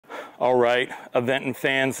All right, Aventon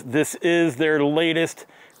fans, this is their latest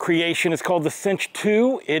creation. It's called the Sinch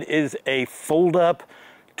 2. It is a fold-up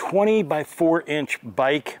 20 by 4 inch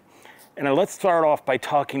bike. And let's start off by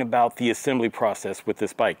talking about the assembly process with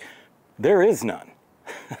this bike. There is none.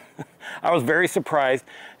 I was very surprised.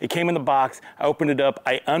 It came in the box, I opened it up,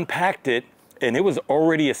 I unpacked it, and it was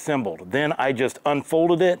already assembled. Then I just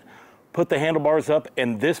unfolded it, put the handlebars up,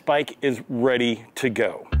 and this bike is ready to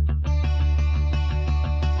go.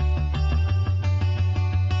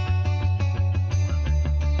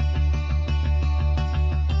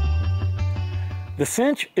 The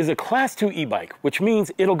Sinch is a Class 2 e-bike, which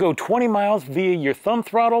means it'll go 20 miles via your thumb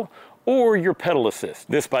throttle or your pedal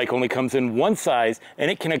assist. This bike only comes in one size,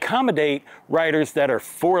 and it can accommodate riders that are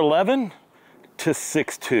 4'11" to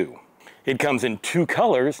 6'2". It comes in two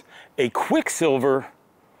colors, a Quicksilver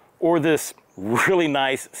or this really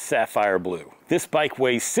nice sapphire blue. This bike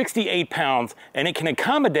weighs 68 pounds, and it can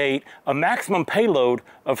accommodate a maximum payload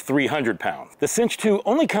of 300 pounds. The Sinch 2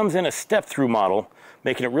 only comes in a step-through model,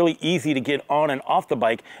 making it really easy to get on and off the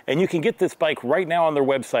bike, and you can get this bike right now on their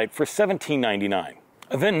website for $17.99.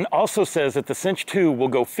 Aventon also says that the Sinch 2 will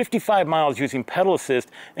go 55 miles using pedal assist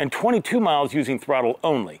and 22 miles using throttle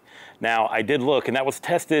only. Now, I did look, and that was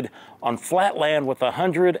tested on flat land with a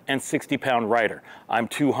 160-pound rider. I'm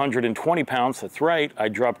 220 pounds, that's right. I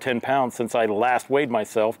dropped 10 pounds since I last weighed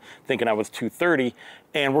myself, thinking I was 230.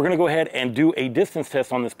 And we're gonna go ahead and do a distance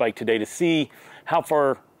test on this bike today to see how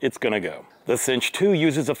far it's gonna go. The Sinch 2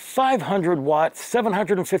 uses a 500-watt,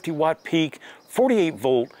 750-watt peak,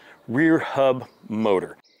 48-volt rear hub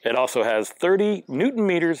motor. It also has 30 Newton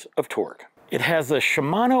meters of torque. It has a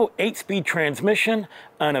Shimano 8-speed transmission,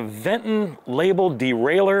 an Aventon labeled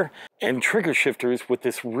derailleur, and trigger shifters with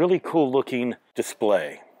this really cool looking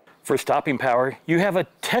display. For stopping power, you have a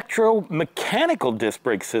Tektro mechanical disc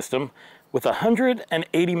brake system with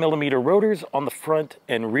 180 millimeter rotors on the front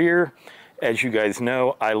and rear. As you guys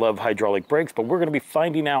know, I love hydraulic brakes, but we're going to be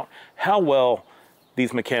finding out how well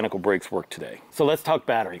these mechanical brakes work today. So let's talk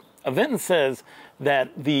battery. Aventon says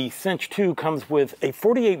that the Sinch 2 comes with a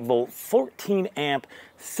 48-volt, 14-amp,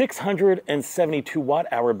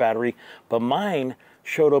 672-watt-hour battery, but mine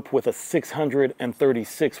showed up with a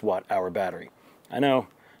 636-watt-hour battery. I know,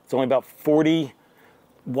 it's only about 40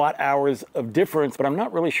 watt-hours of difference, but I'm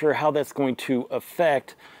not really sure how that's going to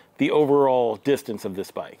affect the overall distance of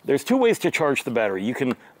this bike. There's two ways to charge the battery. You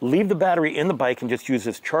can leave the battery in the bike and just use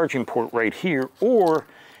this charging port right here, or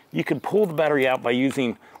you can pull the battery out by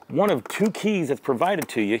using one of two keys that's provided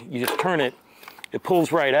to you. You just turn it, it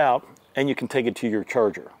pulls right out, and you can take it to your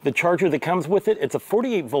charger. The charger that comes with it, it's a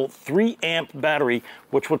 48-volt, 3-amp battery,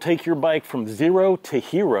 which will take your bike from 0 to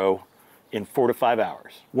hero in 4 to 5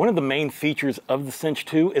 hours. One of the main features of the Sinch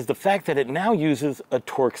 2 is the fact that it now uses a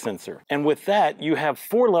torque sensor. And with that, you have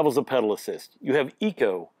 4 levels of pedal assist. You have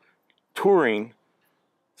Eco, Touring,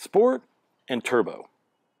 Sport, and Turbo.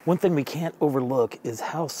 One thing we can't overlook is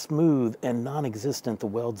how smooth and non-existent the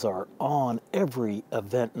welds are on every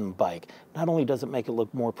Aventon bike. Not only does it make it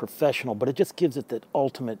look more professional, but it just gives it that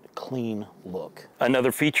ultimate clean look.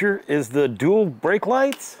 Another feature is the dual brake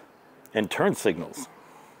lights and turn signals.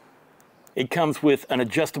 It comes with an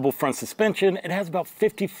adjustable front suspension. It has about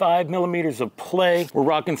 55 millimeters of play. We're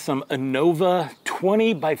rocking some Innova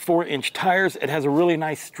 20 by 4 inch tires. It has a really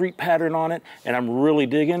nice street pattern on it, and I'm really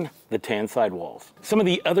digging the tan sidewalls. Some of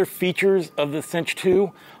the other features of the Sinch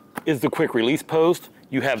 2 is the quick release post.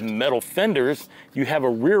 You have metal fenders, you have a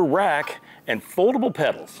rear rack, and foldable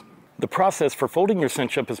pedals. The process for folding your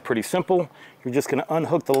Sinch up is pretty simple. You're just gonna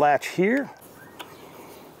unhook the latch here,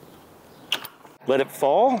 let it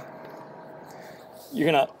fall. You're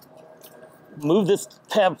gonna move this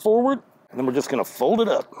tab forward, and then we're just gonna fold it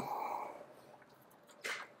up.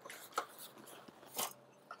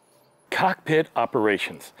 Cockpit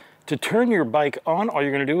Operations. To turn your bike on, all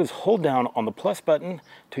you're gonna do is hold down on the plus button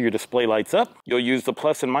till your display lights up. You'll use the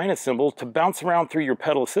plus and minus symbol to bounce around through your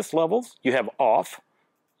pedal assist levels. You have Off,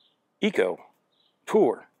 Eco,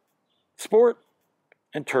 Tour, Sport,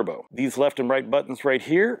 and Turbo. These left and right buttons right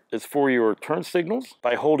here is for your turn signals.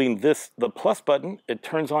 By holding the plus button, it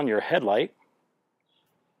turns on your headlight.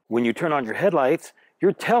 When you turn on your headlights,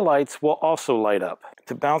 your tail lights will also light up.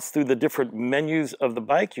 To bounce through the different menus of the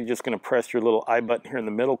bike, you're just gonna press your little I button here in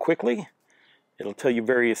the middle quickly. It'll tell you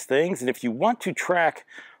various things. And if you want to track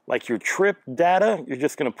like your trip data, you're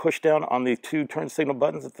just gonna push down on the 2 turn signal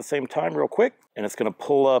buttons at the same time real quick, and it's gonna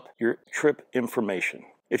pull up your trip information.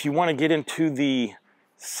 If you wanna get into the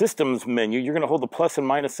systems menu, you're going to hold the plus and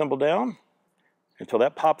minus symbol down until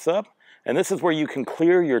that pops up. And this is where you can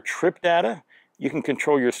clear your trip data. You can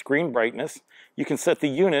control your screen brightness. You can set the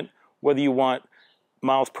unit, whether you want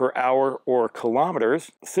miles per hour or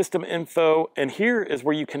kilometers, system info, and here is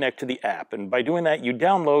where you connect to the app. And by doing that, you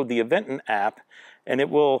download the Aventon app and it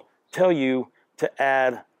will tell you to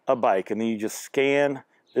add a bike. And then you just scan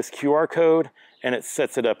this QR code and it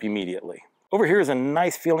sets it up immediately. Over here is a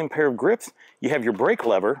nice feeling pair of grips. You have your brake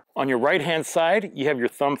lever. On your right-hand side, you have your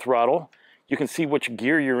thumb throttle. You can see which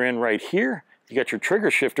gear you're in right here. You got your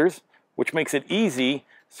trigger shifters, which makes it easy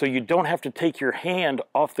so you don't have to take your hand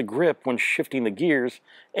off the grip when shifting the gears,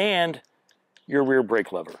 and your rear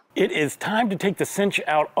brake lever. It is time to take the Sinch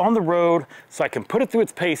out on the road so I can put it through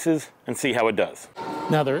its paces and see how it does.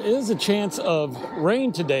 Now there is a chance of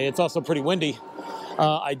rain today. It's also pretty windy.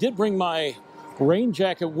 I did bring my rain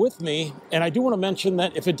jacket with me, and I do want to mention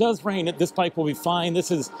that if it does rain, this bike will be fine. This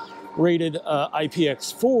is rated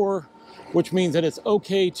IPX4, which means that it's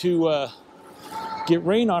okay to get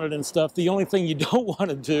rain on it and stuff. The only thing you don't want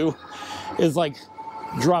to do is like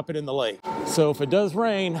drop it in the lake. So if it does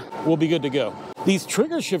rain, we'll be good to go. These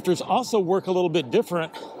trigger shifters also work a little bit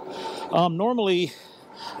different. Normally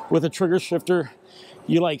with a trigger shifter,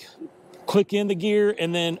 you like click in the gear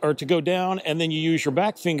and then, or to go down, and then you use your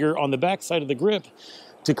back finger on the back side of the grip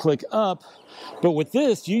to click up. But with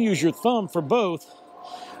this, you use your thumb for both.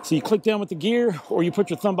 So you click down with the gear, or you put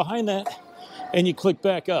your thumb behind that and you click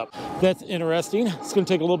back up. That's interesting. It's gonna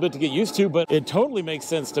take a little bit to get used to, but it totally makes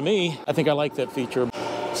sense to me. I think I like that feature.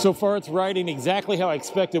 So far it's riding exactly how I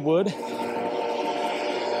expected it would.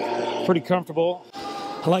 Pretty comfortable.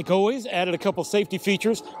 Like always, added a couple safety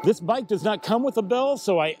features. This bike does not come with a bell,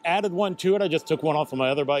 so I added one to it. I just took one off of my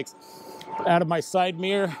other bikes. Added my side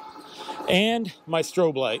mirror and my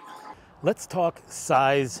strobe light. Let's talk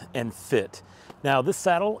size and fit. Now this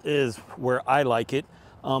saddle is where I like it.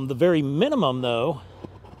 The very minimum though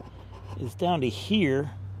is down to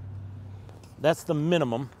here. That's the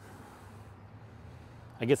minimum.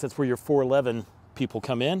 I guess that's where your 411 people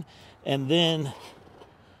come in. And then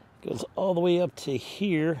goes all the way up to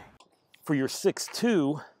here for your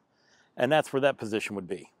 6'2", and that's where that position would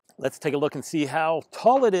be. Let's take a look and see how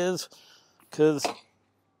tall it is, because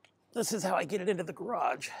this is how I get it into the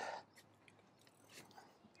garage.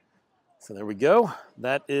 So there we go.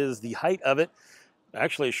 That is the height of it.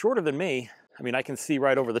 Actually, it's shorter than me. I mean, I can see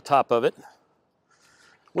right over the top of it,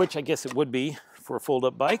 which I guess it would be for a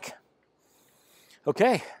fold-up bike.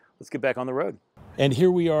 Okay, let's get back on the road. And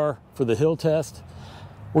here we are for the hill test.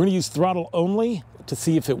 We're gonna use throttle only to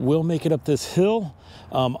see if it will make it up this hill.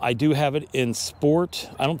 I do have it in sport.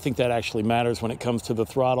 I don't think that actually matters when it comes to the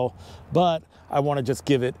throttle, but I wanna just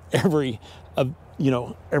give it every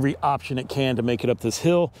option it can to make it up this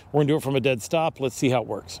hill. We're gonna do it from a dead stop. Let's see how it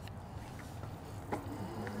works.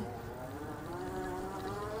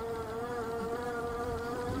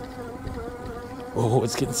 Oh,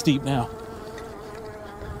 it's getting steep now.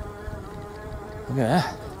 Look at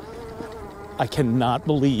that. I cannot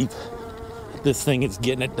believe this thing is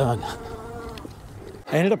getting it done.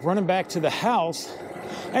 I ended up running back to the house.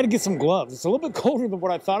 I had to get some gloves. It's a little bit colder than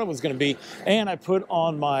what I thought it was going to be. And I put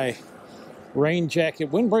on my rain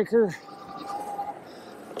jacket windbreaker.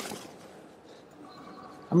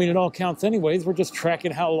 I mean, it all counts anyways. We're just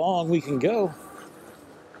tracking how long we can go.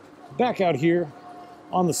 Back out here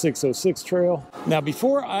on the 606 trail. Now,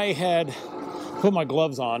 before I had put my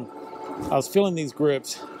gloves on, I was feeling these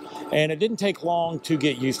grips, and it didn't take long to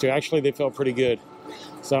get used to. Actually, they felt pretty good.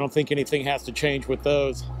 So I don't think anything has to change with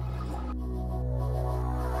those.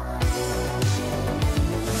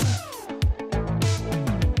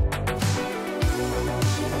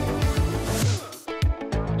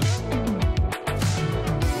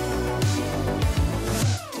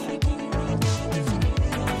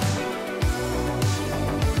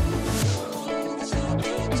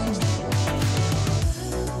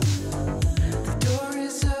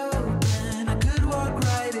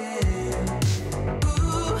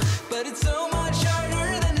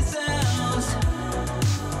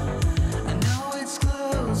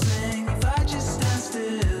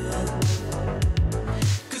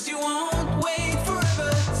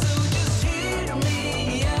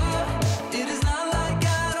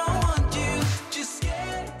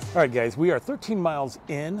 All right, guys, we are 13 miles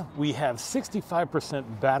in. We have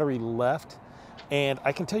 65% battery left, and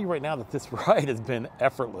I can tell you right now that this ride has been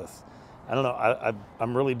effortless. I don't know,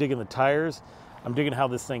 I'm really digging the tires. I'm digging how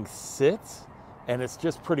this thing sits, and it's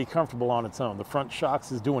just pretty comfortable on its own. The front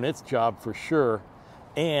shocks is doing its job for sure,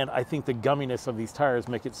 and I think the gumminess of these tires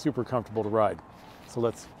make it super comfortable to ride. So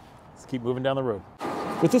let's keep moving down the road.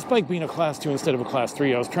 With this bike being a Class 2 instead of a Class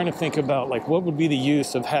 3, I was trying to think about like what would be the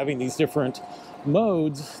use of having these different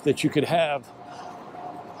modes that you could have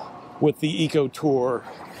with the Eco Tour,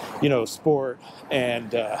 you know, Sport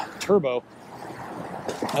and Turbo.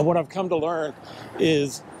 And what I've come to learn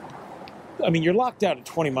is, I mean, you're locked out at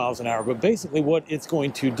 20 miles an hour, but basically what it's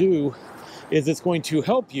going to do is it's going to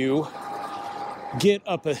help you get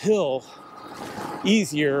up a hill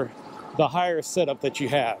easier the higher setup that you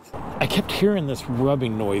have. I kept hearing this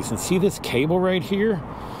rubbing noise, and see this cable right here?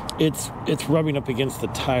 It's rubbing up against the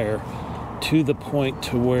tire to the point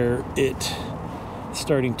to where it's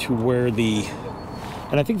starting to wear the,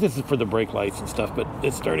 and I think this is for the brake lights and stuff, but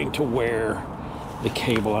it's starting to wear the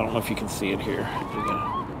cable. I don't know if you can see it here.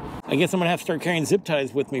 I guess I'm gonna have to start carrying zip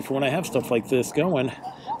ties with me for when I have stuff like this going,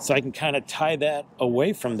 so I can kind of tie that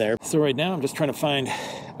away from there. So right now I'm just trying to find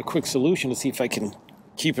a quick solution to see if I can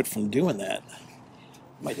keep it from doing that.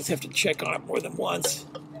 Might just have to check on it more than once.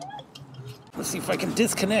 Let's see if I can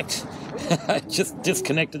disconnect. I just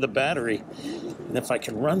disconnected the battery. And if I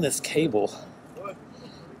can run this cable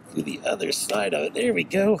to the other side of it, there we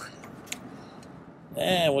go.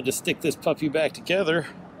 And we'll just stick this puppy back together.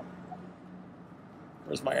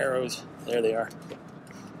 Where's my arrows? There they are.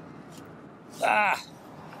 Ah,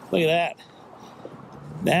 look at that.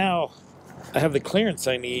 Now I have the clearance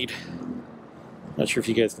I need. Not sure if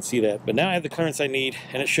you guys can see that, but now I have the clearance I need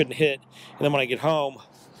and it shouldn't hit. And then when I get home,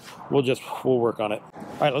 we'll work on it.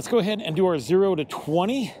 All right, let's go ahead and do our 0 to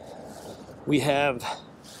 20. We are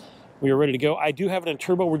ready to go. I do have it in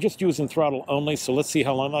turbo. We're just using throttle only, so let's see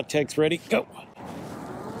how long that takes. Ready? Go.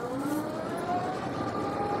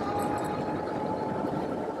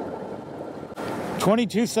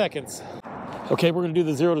 "22 seconds. Okay, we're gonna do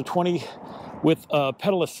the 0 to 20 with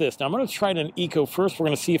pedal assist. Now I'm gonna try it in eco first. We're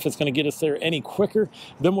gonna see if it's gonna get us there any quicker.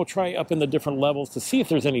 Then we'll try up in the different levels to see if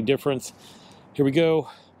there's any difference. Here we go.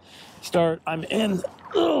 Start. I'm in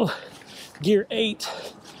gear 8.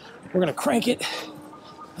 We're gonna crank it.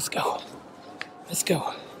 Let's go. Let's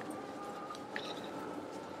go.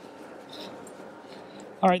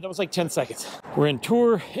 All right, that was like 10 seconds. We're in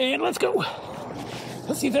tour, and let's go.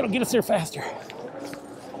 Let's see if that'll get us there faster.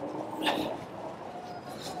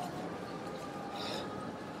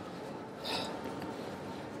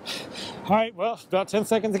 All right, well, about 10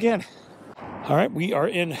 seconds again. All right, we are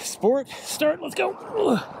in sport. Start, let's go.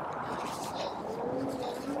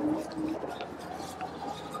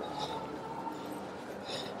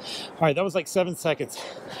 All right, that was like 7 seconds.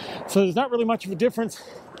 So there's not really much of a difference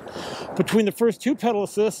between the first two pedal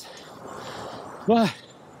assists, but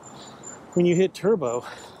when you hit turbo,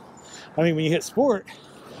 when you hit sport,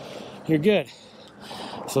 you're good.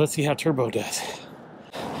 So let's see how turbo does.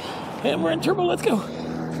 And we're in turbo, let's go.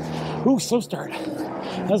 Ooh, slow start.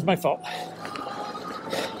 That was my fault.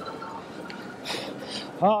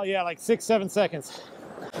 Oh yeah, like 6, 7 seconds.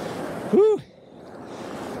 Whew.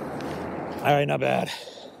 All right, not bad.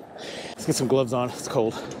 Let's get some gloves on, it's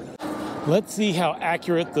cold. Let's see how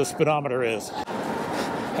accurate the speedometer is.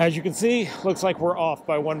 As you can see, looks like we're off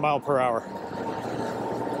by 1 mile per hour.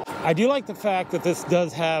 I do like the fact that this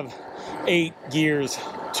does have 8 gears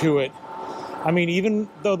to it. I mean, even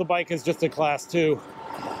though the bike is just a class 2,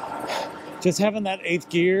 just having that 8th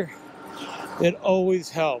gear, it always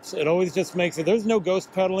helps. It always just makes it, there's no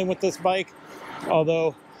ghost pedaling with this bike,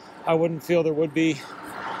 although I wouldn't feel there would be,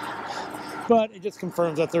 but it just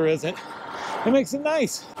confirms that there isn't. It makes it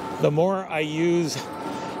nice. The more I use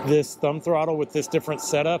this thumb throttle with this different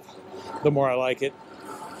setup, the more I like it.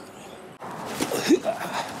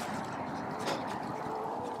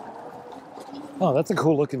 Oh, that's a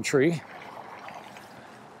cool looking tree.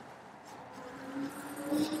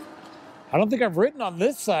 I don't think I've ridden on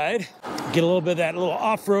this side. Get a little bit of that little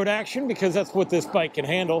off-road action because that's what this bike can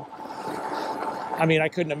handle. I mean, I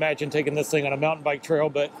couldn't imagine taking this thing on a mountain bike trail,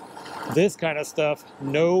 but this kind of stuff,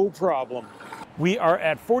 no problem. We are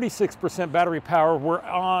at 46% battery power. We're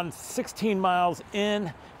on 16 miles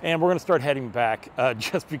in, and we're gonna start heading back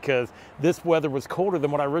just because this weather was colder than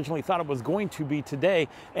what I originally thought it was going to be today.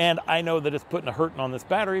 And I know that it's putting a hurting on this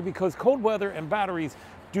battery because cold weather and batteries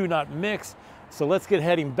do not mix. So let's get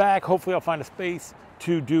heading back. Hopefully I'll find a space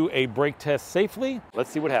to do a brake test safely. Let's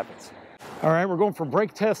see what happens. All right, we're going for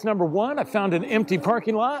brake test number 1. I found an empty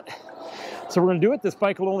parking lot. So we're gonna do it. This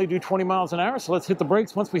bike will only do 20 miles an hour. So let's hit the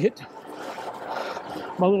brakes once we hit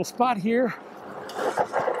my little spot here.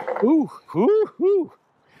 Ooh, ooh, ooh.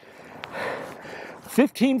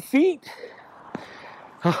 15 feet.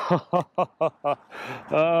 You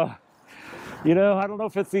know, I don't know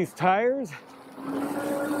if it's these tires,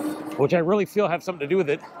 which I really feel have something to do with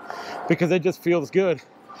it because it just feels good.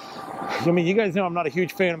 I mean, you guys know I'm not a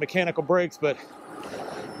huge fan of mechanical brakes, but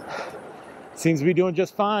seems to be doing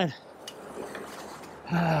just fine.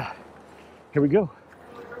 Here we go.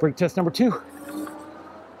 Brake test number 2.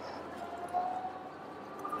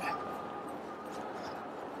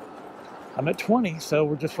 I'm at 20, so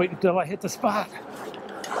we're just waiting until I hit the spot.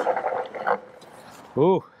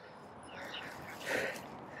 Ooh.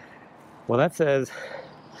 Well, that says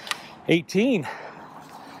 18.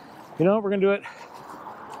 You know, we're gonna do it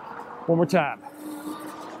one more time.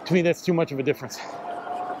 To me, that's too much of a difference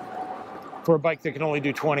for a bike that can only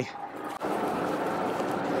do 20.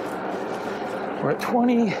 We're at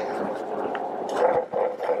 20.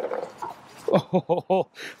 Oh,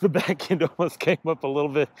 the back end almost came up a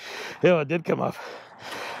little bit. Yeah, it did come up.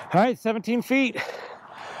 All right, 17 feet.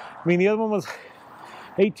 I mean, the other one was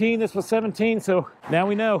 18, this was 17, so now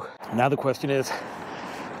we know. Now the question is,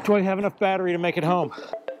 do I have enough battery to make it home?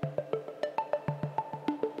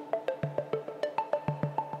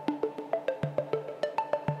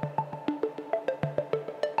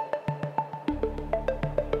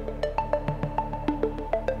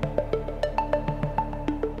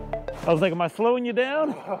 I was like, am I slowing you down?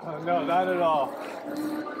 No, not at all.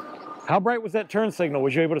 How bright was that turn signal?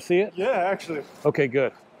 Was you able to see it? Yeah, actually. Okay,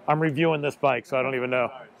 good. I'm reviewing this bike, so I don't even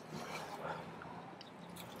know.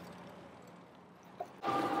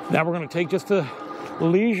 Now we're going to take just a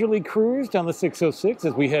leisurely cruise down the 606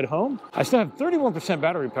 as we head home. I still have 31%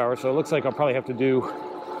 battery power, so it looks like I'll probably have to do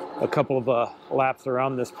a couple of laps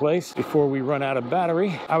around this place before we run out of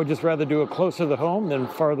battery. I would just rather do it closer to home than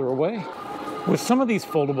farther away. With some of these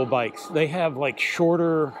foldable bikes, they have like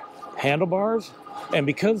shorter handlebars, and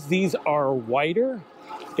because these are wider,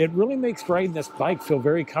 it really makes riding this bike feel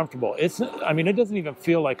very comfortable. I mean, it doesn't even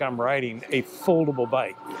feel like I'm riding a foldable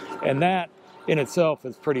bike, and that in itself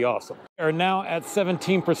is pretty awesome. We're now at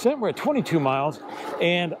 17%, we're at 22 miles,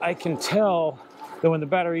 and I can tell that when the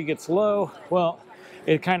battery gets low, well,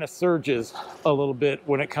 it kind of surges a little bit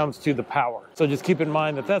when it comes to the power. So just keep in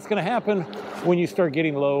mind that that's gonna happen when you start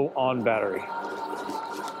getting low on battery.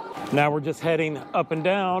 Now we're just heading up and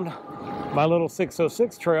down my little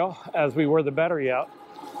 606 trail as we wear the battery out.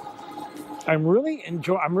 I'm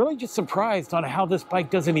really just surprised on how this bike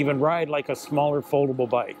doesn't even ride like a smaller foldable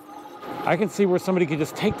bike. I can see where somebody could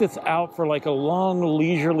just take this out for like a long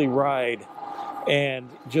leisurely ride and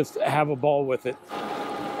just have a ball with it.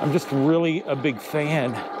 I'm just really a big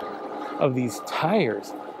fan of these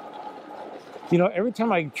tires. You know, every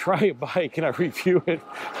time I try a bike and I review it,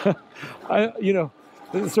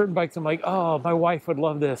 there's certain bikes I'm like, oh, my wife would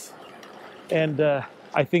love this. And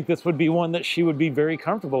I think this would be one that she would be very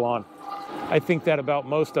comfortable on. I think that about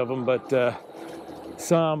most of them, but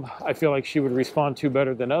some I feel like she would respond to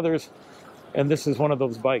better than others. And this is one of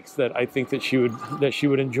those bikes that I think that she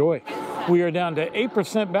would enjoy. We are down to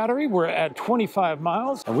 8% battery. We're at 25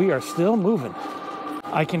 miles and we are still moving.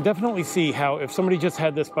 I can definitely see how if somebody just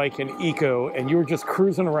had this bike in eco and you were just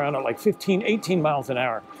cruising around at like 15, 18 miles an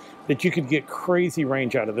hour, that you could get crazy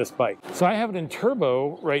range out of this bike. So I have it in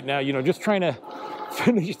turbo right now, you know, just trying to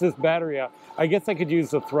finish this battery out. I guess I could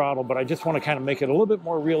use the throttle, but I just want to kind of make it a little bit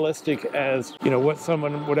more realistic as, you know, what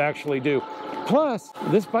someone would actually do. Plus,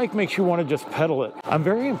 this bike makes you want to just pedal it. I'm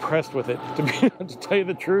very impressed with it, to tell you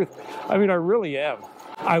the truth. I mean, I really am.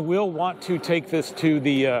 I will want to take this to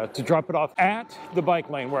to drop it off at the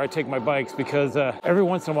bike lane where I take my bikes, because every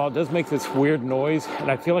once in a while it does make this weird noise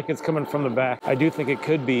and I feel like it's coming from the back. I do think it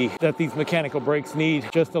could be that these mechanical brakes need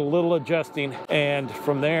just a little adjusting, and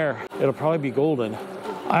from there it'll probably be golden.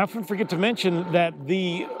 I often forget to mention that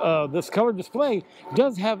this color display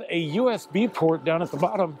does have a USB port down at the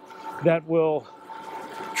bottom that will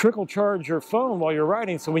trickle charge your phone while you're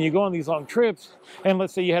riding. So when you go on these long trips, and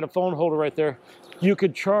let's say you had a phone holder right there, you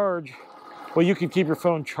could charge, well, you could keep your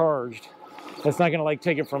phone charged. It's not gonna like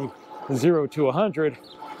take it from 0 to 100,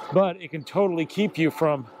 but it can totally keep you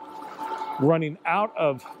from running out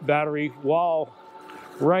of battery while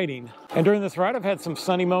riding. And during this ride, I've had some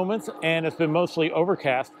sunny moments and it's been mostly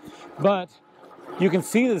overcast, but you can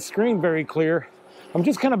see the screen very clear. I'm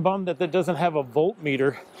just kind of bummed that that doesn't have a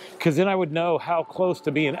voltmeter, because then I would know how close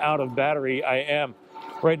to being out of battery I am.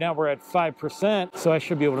 Right now we're at 5%, so I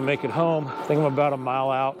should be able to make it home. I think I'm about a mile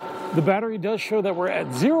out. The battery does show that we're at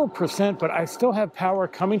 0%, but I still have power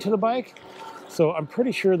coming to the bike. So I'm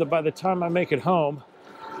pretty sure that by the time I make it home,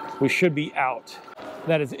 we should be out.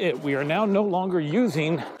 That is it. We are now no longer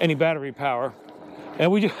using any battery power. And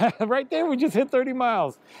we just, right there, we just hit 30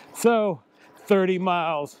 miles. So 30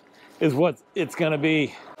 miles is what it's gonna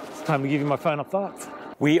be. It's time to give you my final thoughts.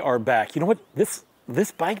 We are back. You know what?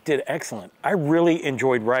 This bike did excellent. I really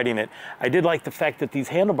enjoyed riding it. I did like the fact that these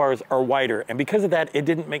handlebars are wider, and because of that, it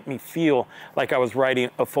didn't make me feel like I was riding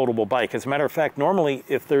a foldable bike. As a matter of fact, normally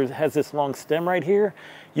if has this long stem right here,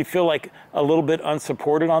 you feel like a little bit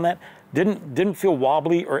unsupported on that. Didn't feel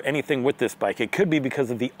wobbly or anything with this bike. It could be because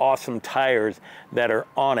of the awesome tires that are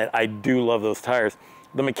on it. I do love those tires.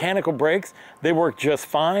 The mechanical brakes, they work just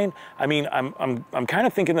fine. I mean, I'm kind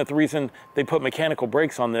of thinking that the reason they put mechanical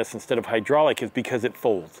brakes on this instead of hydraulic is because it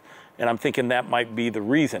folds. And I'm thinking that might be the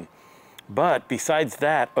reason. But besides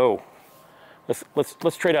that, oh,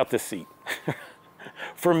 let's trade out this seat.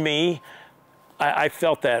 For me, I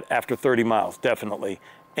felt that after 30 miles, definitely.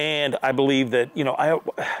 And I believe that, you know, I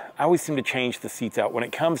always seem to change the seats out. When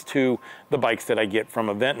it comes to the bikes that I get from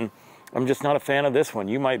Aventon, I'm just not a fan of this one.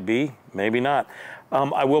 You might be, maybe not.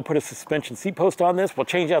 I will put a suspension seat post on this. We'll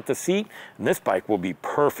change out the seat, and this bike will be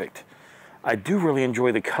perfect. I do really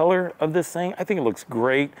enjoy the color of this thing. I think it looks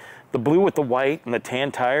great. The blue with the white and the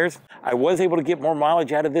tan tires. I was able to get more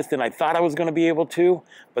mileage out of this than I thought I was going to be able to,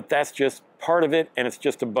 but that's just part of it, and it's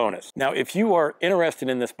just a bonus. Now, if you are interested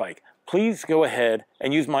in this bike, please go ahead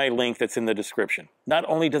and use my link that's in the description. Not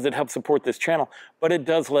only does it help support this channel, but it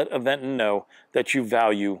does let Aventon know that you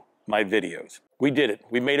value my videos. We did it.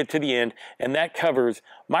 We made it to the end, and that covers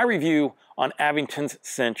my review on Aventon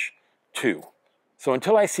Sinch 2. So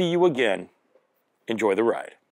until I see you again, enjoy the ride.